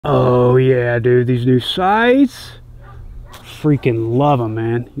Oh yeah, dude, these new sights. Freaking love them,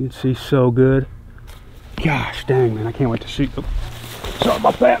 man. You can see so good. Gosh dang, man, I can't wait to shoot them. Sorry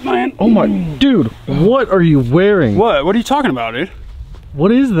about that, man. Oh my, dude, what are you wearing? What are you talking about, dude?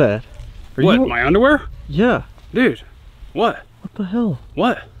 What is that? What, my underwear? Yeah. Dude, what? What the hell?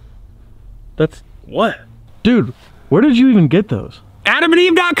 What? That's... What? Dude, where did you even get those?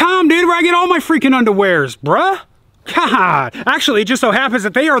 AdamandEve.com, dude, where I get all my freaking underwears, bruh. God, actually, it just so happens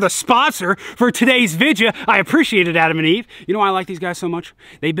that they are the sponsor for today's video. I appreciate it, Adam and Eve. You know why I like these guys so much?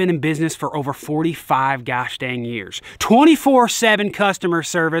 They've been in business for over 45 gosh dang years. 24/7 customer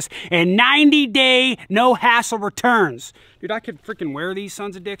service and 90-day no-hassle returns. Dude, I could freaking wear these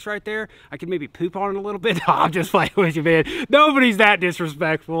sons of dicks right there. I could maybe poop on it a little bit. No, I'm just playing with you, man. Nobody's that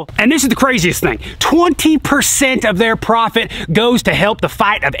disrespectful. And this is the craziest thing. 20% of their profit goes to help the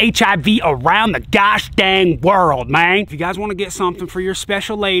fight of HIV around the gosh dang world, man. If you guys want to get something for your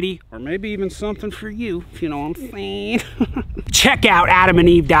special lady, or maybe even something for you, if you know what I'm saying, check out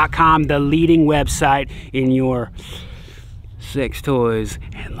AdamandEve.com, the leading website in your sex toys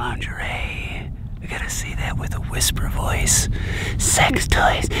and lingerie. I gotta say that with a whisper voice. Sex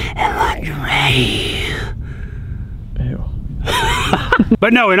toys and lingerie. Ew.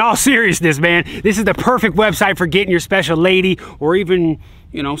 But no, in all seriousness, man, this is the perfect website for getting your special lady, or even,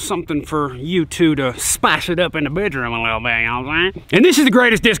 you know, something for you two to spice it up in the bedroom a little bit, you know what I'm saying? And this is the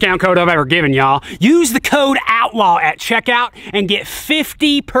greatest discount code I've ever given y'all. Use the code OUTLAW at checkout and get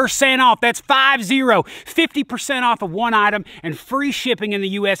 50% off. That's 50% off of one item and free shipping in the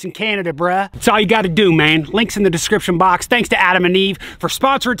US and Canada, bruh. That's all you gotta do, man. Links in the description box. Thanks to Adam and Eve for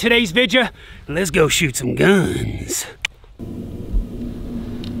sponsoring today's video. Let's go shoot some guns.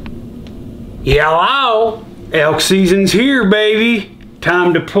 Hello, elk season's here, baby.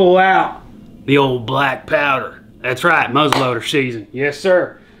 Time to pull out the old black powder. That's right, muzzleloader season. Yes,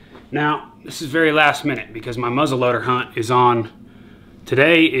 sir. Now, this is very last minute because my muzzleloader hunt is on.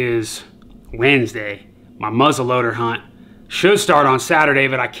 Today is Wednesday. My muzzleloader hunt should start on Saturday,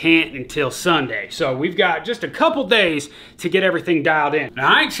 but I can't until Sunday. So we've got just a couple days to get everything dialed in.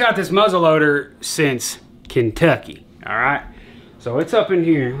 Now, I ain't shot this muzzleloader since Kentucky, all right? So it's up in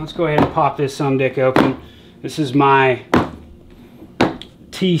here. Let's go ahead and pop this sumdick open. This is my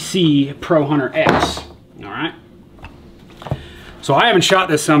TC Pro Hunter X, all right? So I haven't shot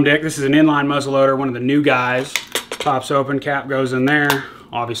this sumdick. This is an inline muzzleloader, one of the new guys. Pops open, cap goes in there.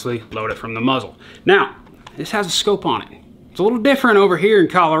 Obviously, load it from the muzzle. Now, this has a scope on it. It's a little different over here in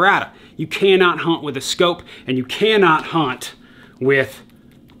Colorado. You cannot hunt with a scope, and you cannot hunt with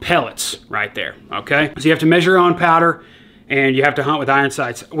pellets right there, okay? So you have to measure your own powder, and you have to hunt with iron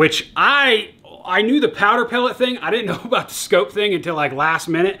sights, which I knew the powder pellet thing. I didn't know about the scope thing until like last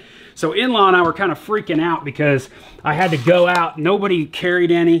minute. So In-law and I were kind of freaking out because I had to go out. Nobody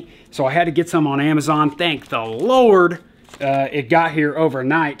carried any, so I had to get some on Amazon. Thank the Lord it got here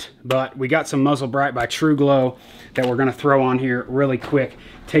overnight, but we got some Muzzle Bright by True Glow that we're gonna throw on here really quick,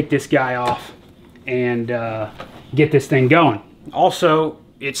 take this guy off, and get this thing going. Also,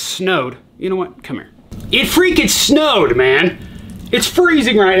 it snowed. You know what? Come here. It freaking snowed, man. It's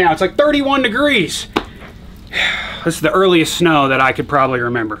freezing right now. It's like 31 degrees. This is the earliest snow that I could probably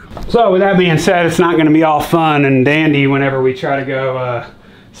remember. So with that being said, it's not gonna be all fun and dandy whenever we try to go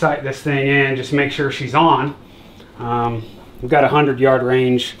sight this thing in. Just make sure she's on. We've got a 100-yard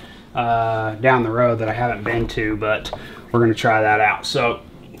range down the road that I haven't been to, but we're gonna try that out. So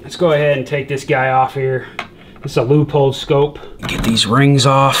let's go ahead and take this guy off here. This is a loophole scope. Get these rings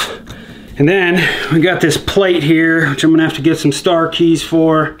off. And then we got this plate here, which I'm gonna have to get some star keys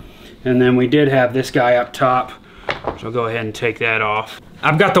for. And then we did have this guy up top, so I'll go ahead and take that off.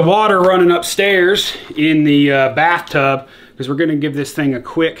 I've got the water running upstairs in the bathtub because we're gonna give this thing a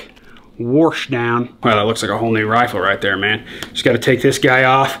quick wash down. Wow, that looks like a whole new rifle right there, man. Just gotta take this guy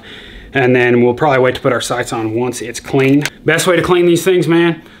off, and then we'll probably wait to put our sights on once it's clean. Best way to clean these things,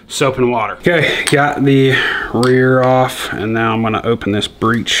 man, soap and water. Okay, got the rear off, and now I'm gonna open this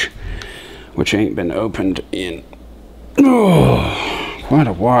breech, which ain't been opened in, quite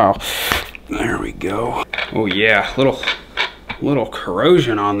a while. There we go. Oh yeah, little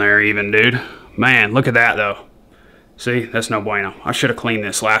corrosion on there even, dude. Man, look at that though. See, that's no bueno. I should have cleaned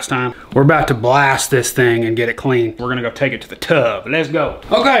this last time. We're about to blast this thing and get it clean. We're gonna go take it to the tub. Let's go.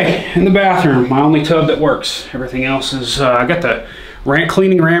 Okay, in the bathroom, my only tub that works. Everything else is, I got the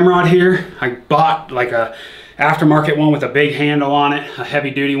cleaning ramrod here. I bought like a aftermarket one with a big handle on it, a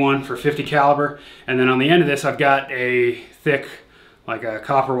heavy duty one for 50 caliber. And then on the end of this, I've got a thick, like a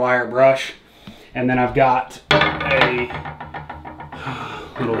copper wire brush. And then I've got a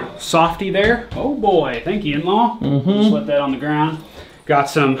little softy there. Oh boy, thank you, in-law. Just let that on the ground. got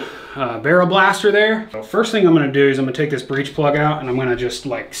some barrel blaster there. So first thing I'm gonna do is I'm gonna take this breech plug out and I'm gonna just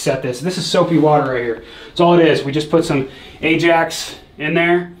like set this. This is soapy water right here. That's all it is. We just put some Ajax in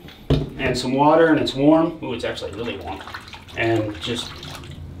there and some water and it's warm. Ooh, it's actually really warm. And just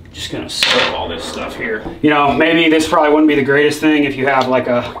gonna soak all this stuff here. You know, maybe this probably wouldn't be the greatest thing if you have like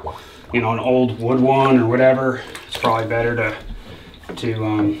a, you know, an old wood one or whatever. It's probably better to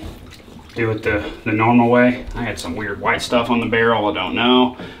do it the normal way. I had some weird white stuff on the barrel, I don't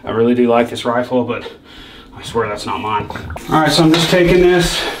know. I really do like this rifle, but I swear that's not mine. All right, so I'm just taking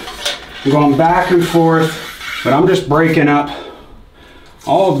this, I'm going back and forth, but I'm just breaking up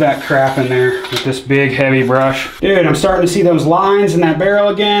all of that crap in there with this big heavy brush. Dude, I'm starting to see those lines in that barrel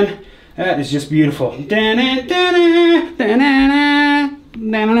again. That is just beautiful. Look at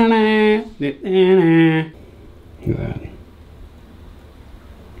that.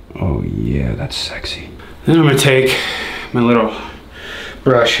 Oh yeah, that's sexy. Then I'm gonna take my little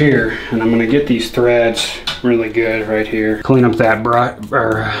brush here and I'm gonna get these threads really good right here. Clean up that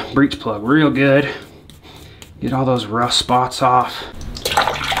breech plug real good. Get all those rough spots off.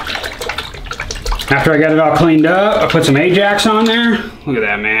 After I got it all cleaned up, I put some Ajax on there. Look at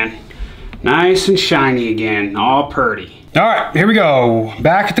that, man. Nice and shiny again, all purty. All right, here we go.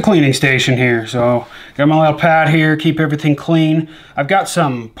 Back at the cleaning station here. So got my little pad here, keep everything clean. I've got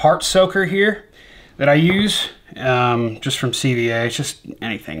some part soaker here that I use just from CVA. It's just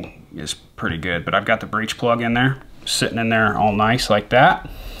anything is pretty good, but I've got the breech plug in there, sitting in there all nice like that.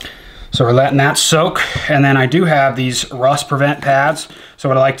 So we're letting that soak. And then I do have these rust prevent pads. So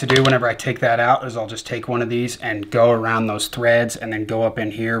what I like to do whenever I take that out is I'll just take one of these and go around those threads and then go up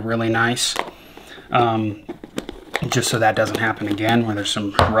in here really nice. Just so that doesn't happen again where there's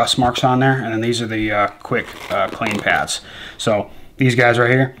some rust marks on there. And then these are the quick clean pads. So these guys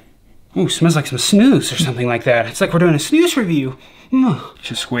right here, ooh, smells like some snooze or something like that. It's like we're doing a snooze review.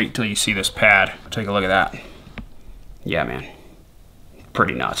 Just wait till you see this pad. Take a look at that. Yeah, man.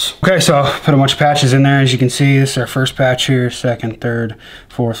 Pretty nuts. Okay, so put a bunch of patches in there. As you can see, this is our first patch here, second, third,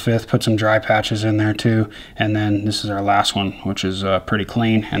 fourth, fifth. Put some dry patches in there too. And then this is our last one, which is pretty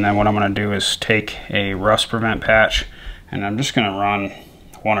clean. And then what I'm gonna do is take a rust prevent patch and I'm just gonna run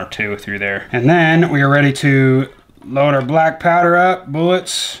one or two through there. And then we are ready to load our black powder up,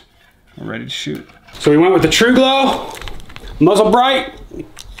 bullets. We're ready to shoot. So we went with the True Glow, muzzle bright.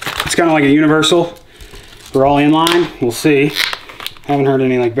 It's kind of like a universal. We're all in line, we'll see. Haven't heard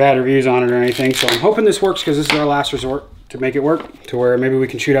any like bad reviews on it or anything, so I'm hoping this works because this is our last resort to make it work to where maybe we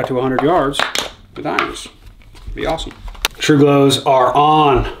can shoot out to 100 yards with irons. It'd be awesome. True Glows are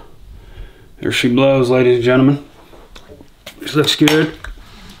on. There she blows, ladies and gentlemen. This looks good.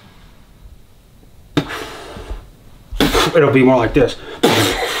 It'll be more like this.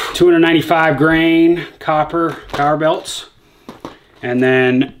 295 grain copper power belts. And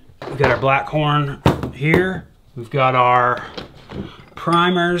then we've got our black horn here. We've got our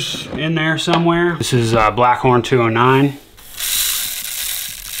primers in there somewhere. This is Blackhorn 209.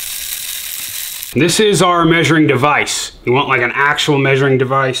 This is our measuring device. You want like an actual measuring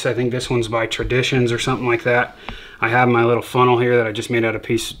device. I think this one's by Traditions or something like that. I have my little funnel here that I just made out of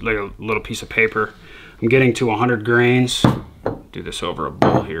like a little piece of paper. I'm getting to 100 grains. Do this over a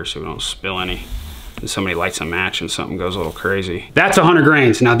bowl here so we don't spill any. And somebody lights a match and something goes a little crazy. That's 100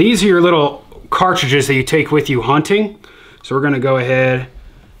 grains. Now these are your little cartridges that you take with you hunting. So we're gonna go ahead,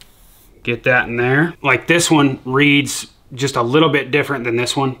 get that in there. Like this one reads just a little bit different than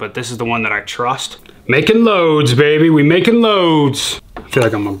this one, but this is the one that I trust. Making loads, baby, we making loads. I feel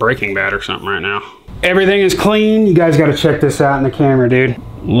like I'm on Breaking Bad or something right now. Everything is clean. You guys gotta check this out in the camera, dude.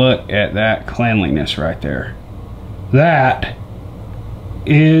 Look at that cleanliness right there. That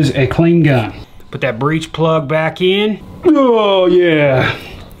is a clean gun. Put that breech plug back in. Oh yeah.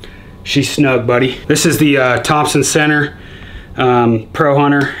 She's snug, buddy. This is the Thompson Center Pro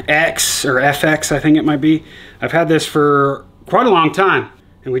Hunter X or FX, I think it might be. I've had this for quite a long time.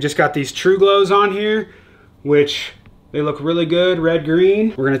 And we just got these True Glows on here, which they look really good, red,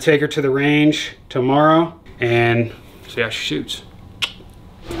 green. We're gonna take her to the range tomorrow and see how she shoots.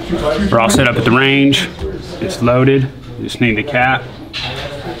 We're all set up at the range. It's loaded. Just need the cap.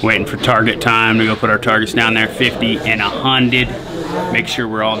 Waiting for target time to go put our targets down there, 50 and 100. Make sure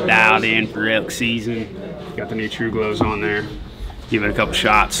we're all dialed in for elk season. Got the new True Glows on there. Give it a couple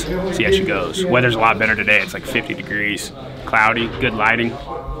shots, see how she goes. Weather's a lot better today. It's like 50 degrees, cloudy, good lighting.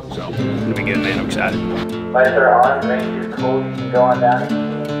 So it'll be good, man. I'm excited. Lights are on, range is cool. You can go on down.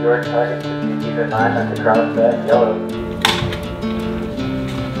 Your target, just keep in mind that's a cross bed, yellow.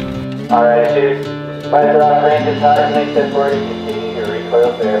 Alright, shoot. Lights are off, range is high. Make step forward and continue your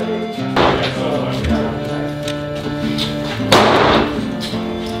recoil therapy.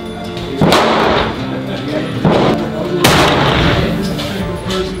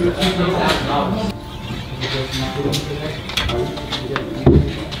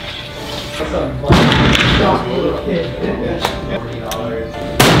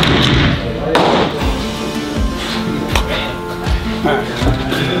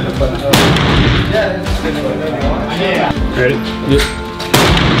 Ready? Yep.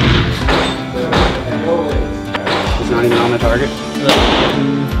 It's not even on the target?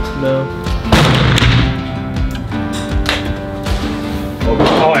 No.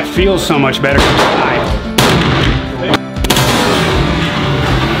 Oh, it feels so much better.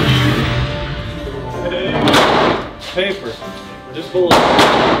 Paper. Just pull it.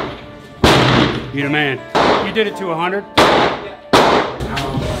 You the man. You did it to 100?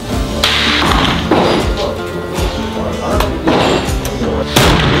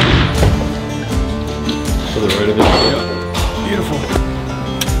 To the right of it. Yeah. Beautiful.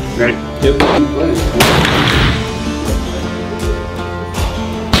 Ready? Yep.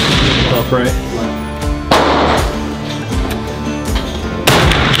 Top right.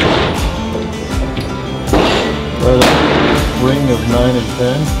 Right ring of 9 and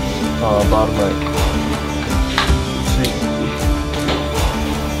 10. Bottom right.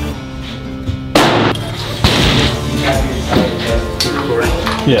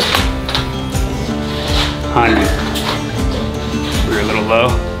 Yeah. 100. We were a little low.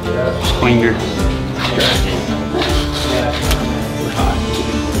 Just cleaned her.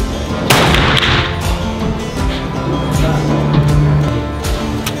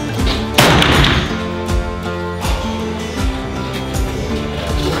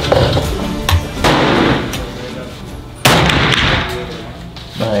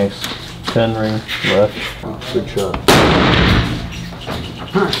 Nice. 10 ring left. Good shot.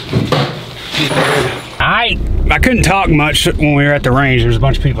 I couldn't talk much when we were at the range. There was a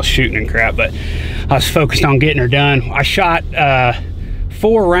bunch of people shooting and crap, but I was focused on getting her done. I shot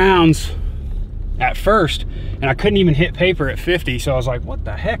 4 rounds at first, and I couldn't even hit paper at 50, so I was like, what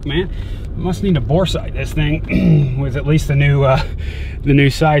the heck, man? I must need to bore sight this thing with at least the new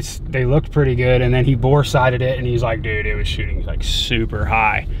sights. They looked pretty good, and then he bore sighted it, and he's like, dude, it was shooting like super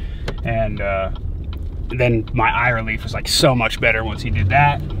high. And then my eye relief was like so much better once he did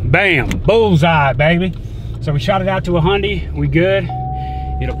that. Bam, bullseye, baby. So we shot it out to 100, we good.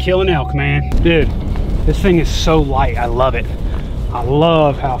 It'll kill an elk, man. Dude, this thing is so light, I love it. I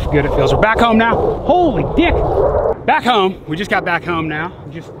love how good it feels. We're back home now. Holy dick. Back home, we just got back home now.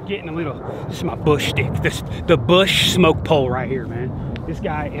 I'm just getting a little, this is my bush stick. The bush smoke pole right here, man. This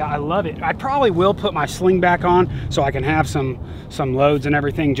guy, yeah, I love it. I probably will put my sling back on so I can have some loads and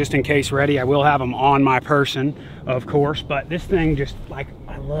everything just in case ready. I will have them on my person, of course, but this thing just like,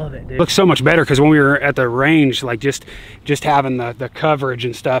 I love it, dude. It looks so much better because when we were at the range, like just having the coverage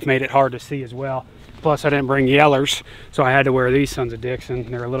and stuff made it hard to see as well. Plus I didn't bring yellers, so I had to wear these sons of dicks, and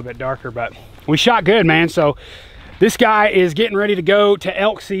they're a little bit darker, but we shot good, man. So this guy is getting ready to go to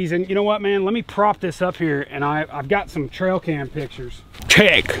elk season. You know what, man? Let me prop this up here, and I've got some trail cam pictures.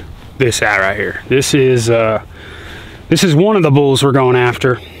 Check this out right here. This is one of the bulls we're going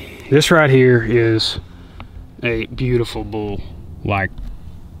after. This right here is a beautiful bull, like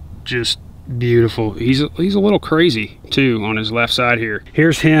just beautiful. He's a little crazy too on his left side here.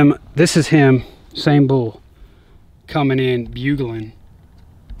 Here's him. This is him, same bull, coming in bugling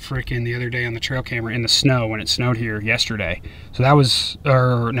freaking the other day on the trail camera in the snow when it snowed here yesterday. So that was,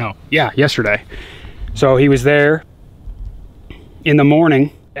 yesterday. So he was there in the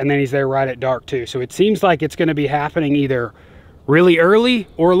morning, and then he's there right at dark too. So it seems like it's going to be happening either really early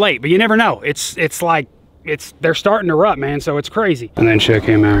or late, but you never know. They're starting to rut, man, so it's crazy. And then check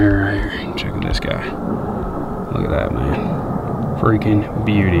him out here, right here. Check out this guy. Look at that, man. Freaking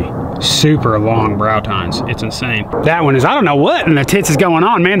beauty. Super long brow tines. It's insane. That one is, I don't know what in the tits is going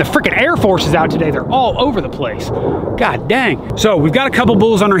on, man. The freaking Air Force is out today. They're all over the place. God dang. So we've got a couple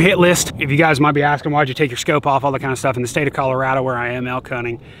bulls on our hit list. If you guys might be asking, why'd you take your scope off, all that kind of stuff. In the state of Colorado, where I am elk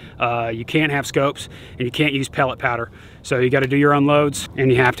hunting, you can't have scopes and you can't use pellet powder. So you got to do your unloads,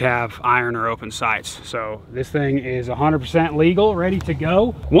 and you have to have iron or open sights. So this thing is 100% legal, ready to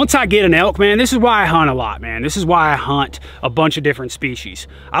go. Once I get an elk, man, this is why I hunt a lot, man. This is why I hunt a bunch of different species.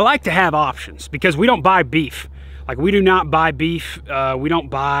 I like to have options because we don't buy beef. Like, we do not buy beef. We don't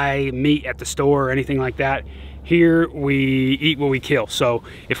buy meat at the store or anything like that. Here we eat what we kill. So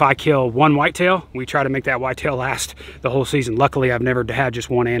if I kill one whitetail, we try to make that whitetail last the whole season. Luckily, I've never had just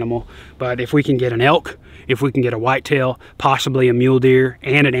one animal, but if we can get an elk, if we can get a whitetail, possibly a mule deer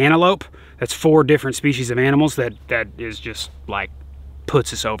and an antelope, that's 4 different species of animals that is just like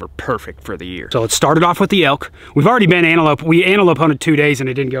puts us over perfect for the year. So it started off with the elk. We've already been antelope. We antelope hunted 2 days and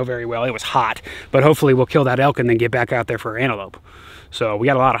it didn't go very well. It was hot, but hopefully we'll kill that elk and then get back out there for antelope. So we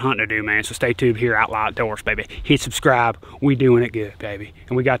got a lot of hunting to do, man. So stay tuned here, Outlaw Outdoors, baby. Hit subscribe. We doing it good, baby.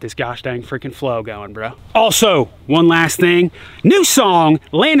 And we got this gosh dang freaking flow going, bro. Also, one last thing. New song,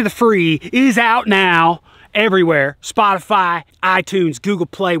 Land of the Free, is out now. Everywhere. Spotify, iTunes, Google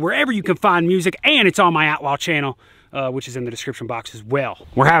Play, wherever you can find music. And it's on my Outlaw channel, which is in the description box as well.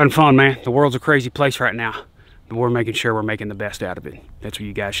 We're having fun, man. The world's a crazy place right now. But we're making sure we're making the best out of it. That's what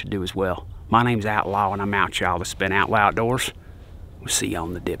you guys should do as well. My name's Outlaw, and I'm out, y'all. This has been Outlaw Outdoors. We'll see you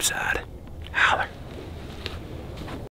on the dip side. Holler.